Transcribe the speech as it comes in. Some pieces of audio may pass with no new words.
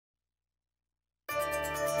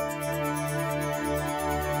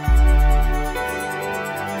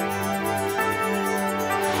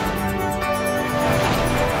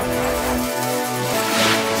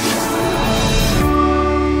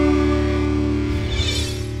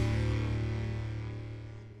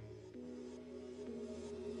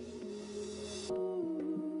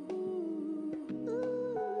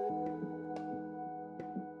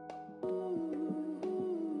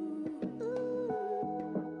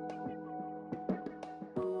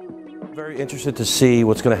Very interested to see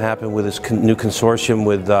what's going to happen with this new consortium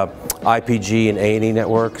with IPG and A&E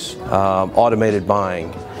networks, automated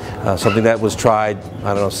buying, something that was tried,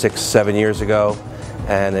 I don't know, 6-7 years ago,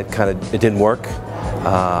 and it didn't work.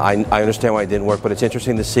 I understand why it didn't work, but it's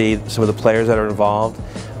interesting to see some of the players that are involved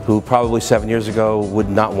who probably 7 years ago would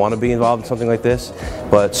not want to be involved in something like this,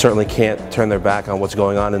 but certainly can't turn their back on what's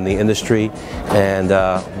going on in the industry, and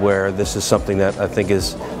where this is something that I think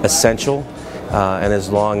is essential. And as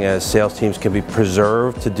long as sales teams can be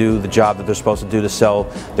preserved to do the job that they're supposed to do to sell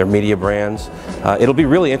their media brands, it'll be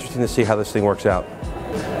really interesting to see how this thing works out.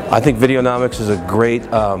 I think Videonomics is a great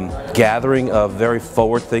gathering of very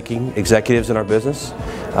forward-thinking executives in our business,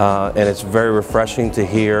 and it's very refreshing to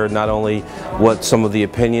hear not only what some of the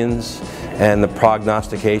opinions and the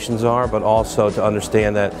prognostications are, but also to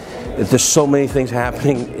understand that there's so many things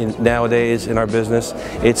happening nowadays in our business.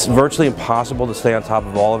 It's virtually impossible to stay on top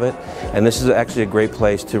of all of it, and this is actually a great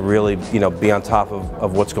place to really, be on top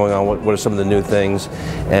of what's going on, what are some of the new things,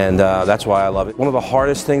 and that's why I love it. One of the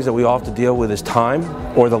hardest things that we all have to deal with is time,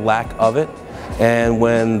 or the lack of it, and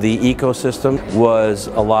when the ecosystem was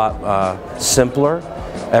a lot simpler,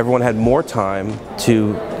 everyone had more time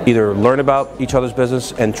to either learn about each other's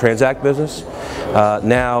business and transact business.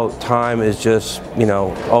 Now time is just,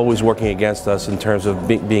 always working against us in terms of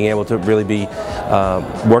being able to really be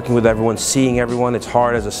working with everyone, seeing everyone. It's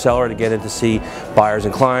hard as a seller to get in to see buyers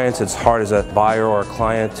and clients. It's hard as a buyer or a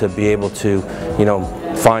client to be able to,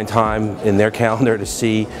 find time in their calendar to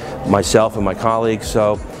see myself and my colleagues.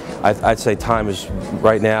 So I'd say time is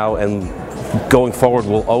right now and going forward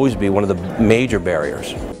will always be one of the major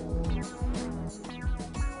barriers.